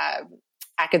their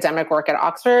academic work at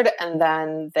Oxford and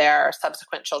then their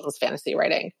subsequent children's fantasy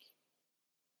writing.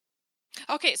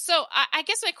 Okay, so I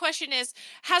guess my question is,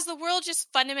 has the world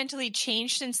just fundamentally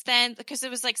changed since then? Because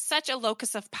it was like such a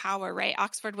locus of power, right?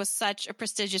 Oxford was such a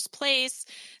prestigious place.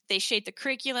 They shaped the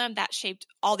curriculum that shaped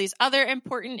all these other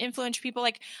important, influential people.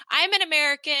 Like, I'm an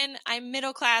American, I'm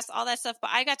middle class, all that stuff,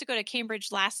 but I got to go to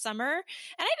Cambridge last summer and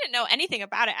I didn't know anything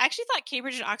about it. I actually thought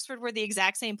Cambridge and Oxford were the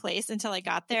exact same place until I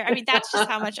got there. I mean, that's just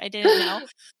how much I didn't know.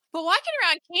 But walking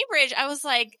around Cambridge, I was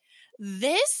like,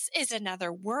 this is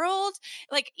another world.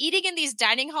 Like, eating in these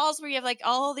dining halls where you have like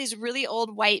all these really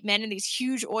old white men and these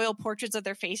huge oil portraits of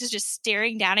their faces just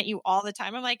staring down at you all the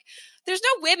time. I'm like, there's no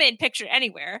women pictured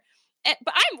anywhere.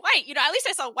 But I'm white, at least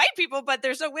I saw white people, but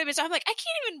there's no women. So I'm like, I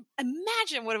can't even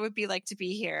imagine what it would be like to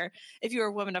be here if you were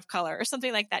a woman of color or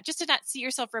something like that, just to not see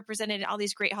yourself represented in all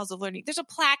these great halls of learning. There's a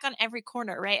plaque on every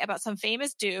corner, right, about some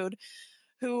famous dude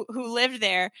who lived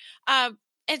there.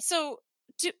 And so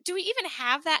do we even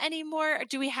have that anymore?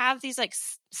 Do we have these like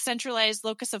centralized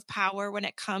locus of power when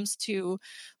it comes to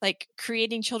like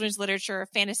creating children's literature or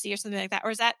fantasy or something like that? Or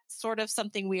is that sort of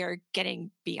something we are getting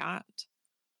beyond?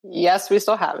 Yes, we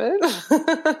still have it.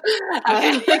 But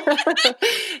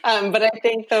I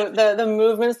think the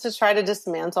movements to try to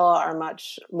dismantle are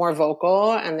much more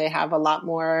vocal, and they have a lot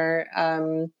more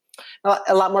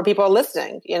people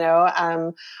listening.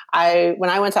 When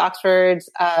I went to Oxford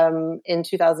in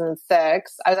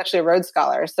 2006, I was actually a Rhodes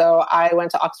Scholar, so I went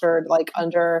to Oxford like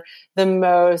under the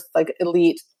most like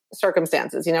elite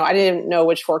circumstances. I didn't even know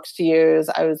which forks to use.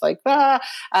 I was like,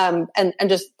 and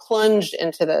just plunged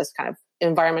into this kind of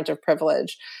environment of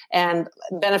privilege and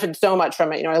benefited so much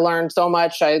from it. I learned so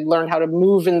much. I learned how to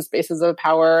move in spaces of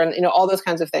power and, all those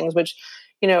kinds of things, which,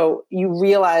 you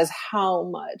realize how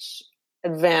much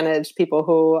advantage people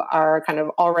who are kind of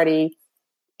already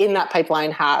in that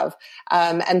pipeline have,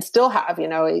 and still have,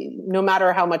 no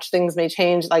matter how much things may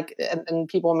change, and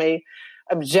people may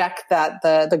object that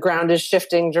the ground is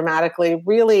shifting dramatically.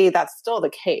 Really, that's still the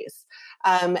case.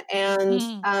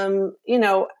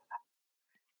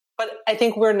 But I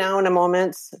think we're now in a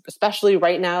moment, especially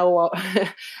right now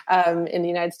in the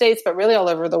United States, but really all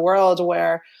over the world,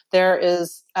 where there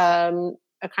is a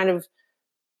kind of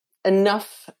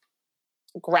enough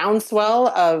groundswell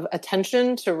of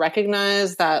attention to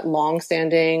recognize that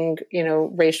longstanding,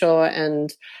 racial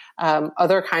and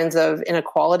other kinds of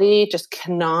inequality just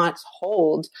cannot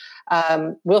hold.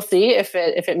 We'll see if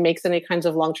it makes any kinds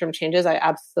of long-term changes. I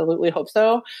absolutely hope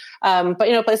so. But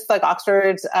places like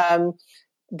Oxford,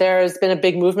 there's been a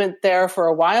big movement there for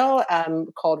a while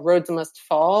called Rhodes Must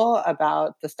Fall,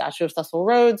 about the statue of Cecil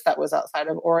Rhodes that was outside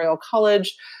of Oriel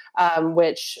College,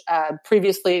 which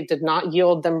previously did not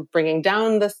yield them bringing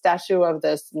down the statue of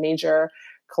this major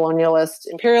colonialist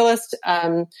imperialist.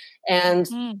 And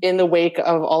in the wake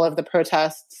of all of the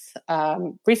protests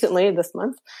recently this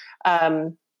month,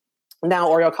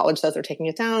 now Oriel College says they're taking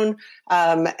it down.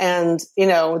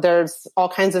 There's all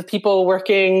kinds of people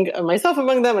working, myself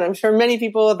among them, and I'm sure many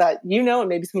people that and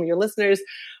maybe some of your listeners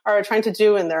are trying to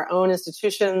do in their own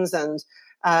institutions and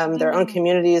their own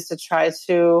communities to try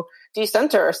to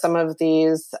decenter some of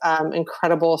these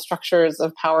incredible structures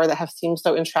of power that have seemed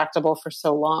so intractable for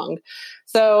so long.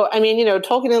 So,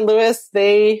 Tolkien and Lewis,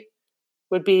 they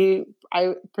would be,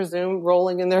 I presume,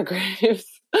 rolling in their graves.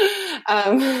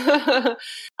 I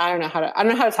don't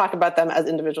know how to talk about them as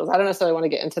individuals. I don't necessarily want to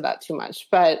get into that too much,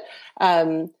 but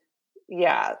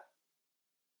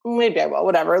maybe I will,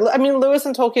 whatever. Lewis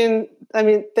and Tolkien,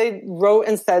 they wrote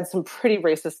and said some pretty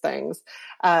racist things.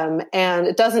 And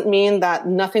it doesn't mean that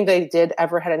nothing they did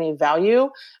ever had any value,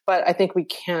 but I think we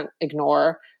can't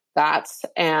ignore that.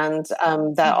 And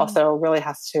that also really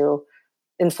has to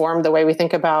inform the way we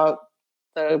think about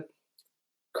the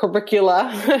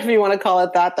curricula, if you want to call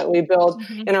it that we build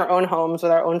in our own homes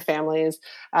with our own families,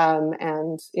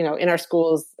 and in our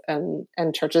schools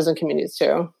and churches and communities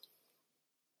too.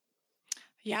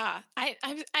 Yeah,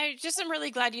 I just am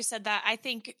really glad you said that. I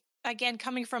think, again,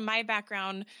 coming from my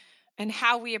background and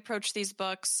how we approach these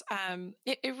books,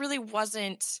 it really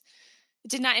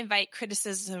did not invite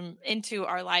criticism into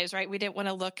our lives, right? We didn't want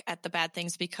to look at the bad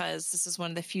things because this is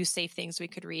one of the few safe things we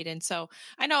could read. And so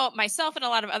I know myself and a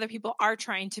lot of other people are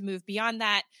trying to move beyond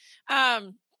that.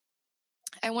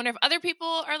 I wonder if other people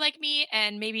are like me,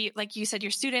 and maybe, like you said,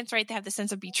 your students, right? They have the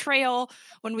sense of betrayal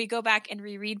when we go back and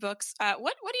reread books.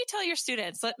 What do you tell your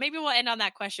students? Maybe we'll end on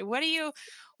that question. What do you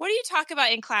talk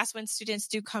about in class when students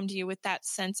do come to you with that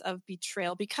sense of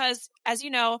betrayal? Because, as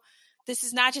you know, this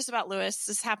is not just about Lewis.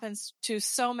 This happens to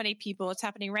so many people. It's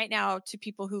happening right now to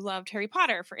people who loved Harry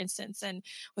Potter, for instance, and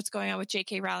what's going on with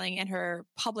J.K. Rowling and her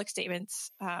public statements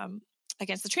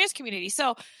against the trans community.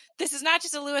 So this is not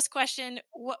just a Lewis question.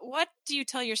 What do you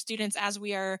tell your students as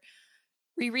we are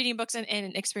rereading books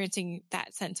and experiencing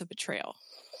that sense of betrayal?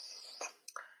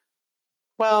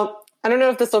 Well, I don't know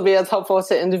if this will be as helpful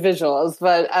to individuals,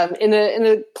 but in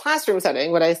a classroom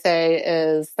setting, what I say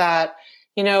is that,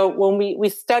 when we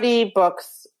study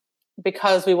books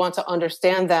because we want to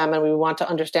understand them and we want to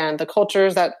understand the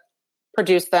cultures that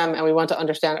produce them and we want to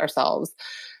understand ourselves,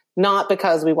 not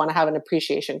because we want to have an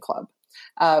appreciation club.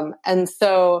 And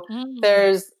so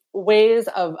there's ways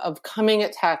of coming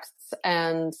at texts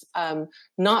and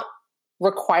not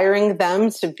requiring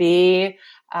them to be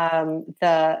an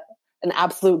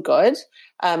absolute good,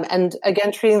 and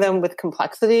again, treating them with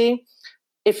complexity.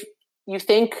 If you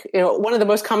think, one of the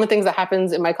most common things that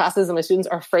happens in my classes, and my students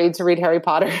are afraid to read Harry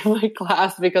Potter in my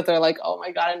class because they're like, oh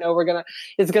my God, I know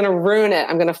it's going to ruin it.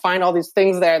 I'm going to find all these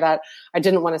things there that I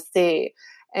didn't want to see.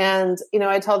 And,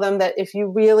 I tell them that if you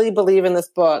really believe in this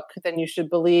book, then you should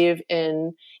believe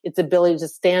in its ability to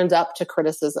stand up to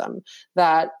criticism,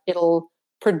 that it'll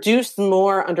produce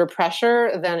more under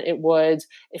pressure than it would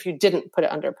if you didn't put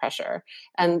it under pressure.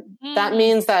 And that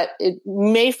means that it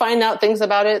may find out things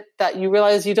about it that you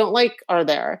realize you don't like are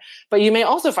there, but you may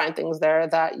also find things there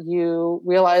that you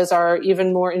realize are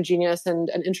even more ingenious and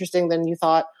interesting than you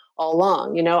thought all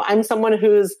along. I'm someone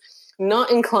who's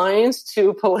not inclined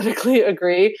to politically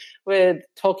agree with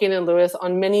Tolkien and Lewis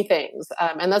on many things.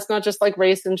 And that's not just like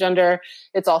race and gender.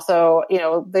 It's also,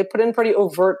 they put in pretty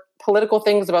overt political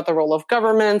things about the role of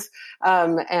government,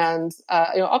 and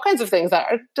all kinds of things that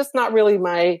are just not really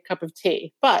my cup of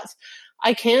tea. But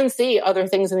I can see other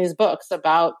things in these books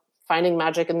about finding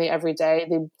magic in the everyday,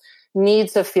 the need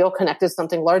to feel connected to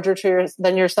something larger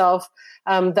than yourself,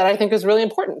 that I think is really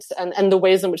important. And the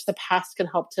ways in which the past can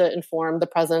help to inform the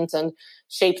present and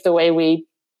shape the way we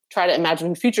try to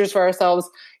imagine futures for ourselves.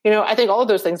 I think all of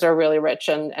those things are really rich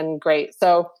and great.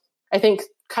 So I think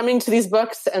coming to these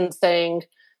books and saying,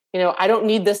 I don't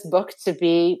need this book to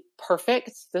be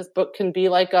perfect. This book can be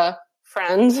like a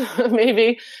friend,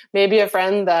 maybe a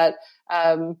friend that,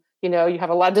 you have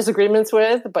a lot of disagreements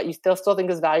with, but you still think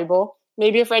is valuable.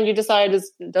 Maybe a friend you decide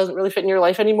doesn't really fit in your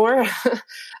life anymore.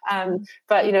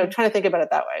 But, trying to think about it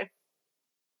that way.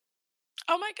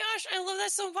 Oh my gosh, I love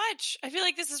that so much. I feel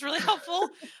like this is really helpful.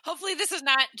 Hopefully this is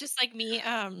not just like me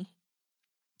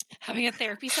having a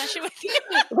therapy session with you.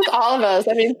 With all of us.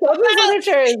 I mean, children's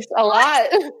literature is a lot.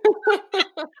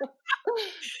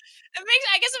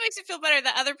 I guess it makes me feel better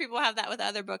that other people have that with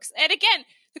other books. And again,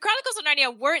 the Chronicles of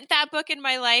Narnia weren't that book in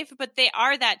my life, but they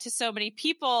are that to so many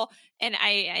people. And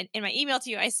I, in my email to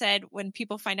you, I said, when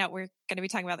people find out we're going to be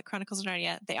talking about the Chronicles of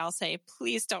Narnia, they all say,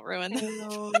 please don't ruin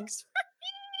the books for me.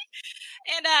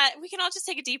 And we can all just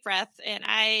take a deep breath. And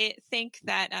I think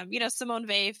that, Simone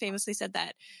Weil famously said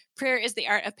that prayer is the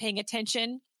art of paying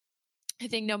attention. I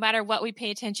think no matter what we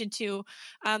pay attention to,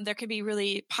 there can be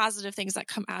really positive things that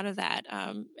come out of that.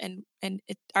 Our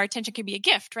attention can be a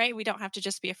gift, right? We don't have to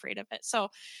just be afraid of it.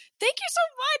 So thank you so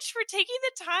much for taking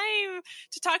the time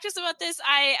to talk to us about this.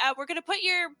 We're going to put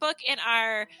your book in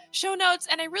our show notes,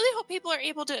 and I really hope people are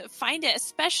able to find it,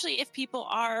 especially if people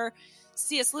are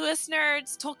C.S. Lewis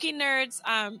nerds, Tolkien nerds.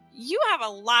 You have a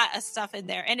lot of stuff in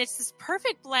there, and it's this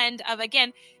perfect blend of,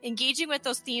 again, engaging with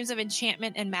those themes of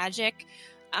enchantment and magic,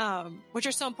 which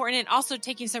are so important, and also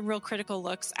taking some real critical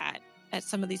looks at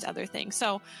some of these other things.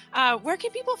 So where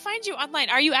can people find you online?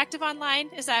 Are you active online?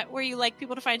 Is that where you like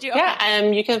people to find you? Yeah,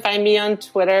 okay. You can find me on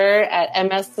Twitter at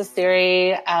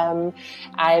MSCesarii.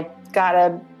 I've got a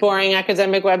boring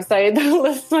academic website that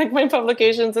lists like my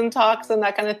publications and talks and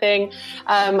that kind of thing.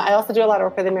 I also do a lot of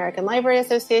work with the American Library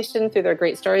Association through their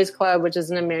Great Stories Club, which is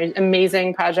an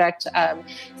amazing project. So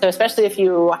especially if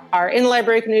you are in the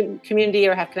library community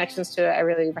or have connections to it, I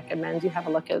really recommend you have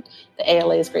a look at the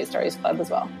ALA's Great Stories Club as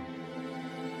well.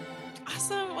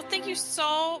 Awesome. Well, thank you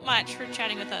so much for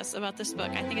chatting with us about this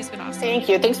book. I think it's been awesome. Thank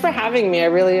you. Thanks for having me. I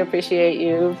really appreciate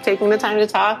you taking the time to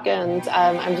talk, and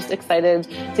I'm just excited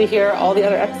to hear all the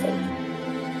other episodes.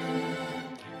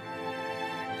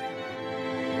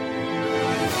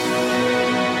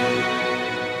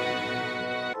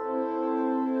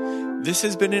 This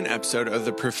has been an episode of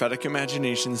the Prophetic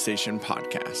Imagination Station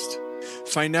podcast.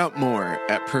 Find out more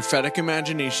at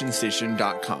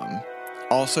propheticimaginationStation.com.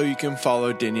 Also, you can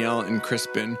follow Danielle and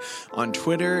Crispin on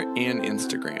Twitter and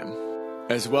Instagram,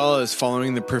 as well as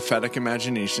following the Prophetic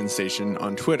Imagination Station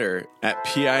on Twitter at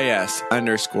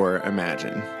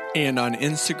PIS_imagine, and on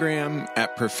Instagram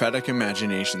at Prophetic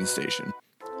Imagination Station.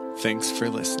 Thanks for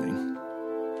listening.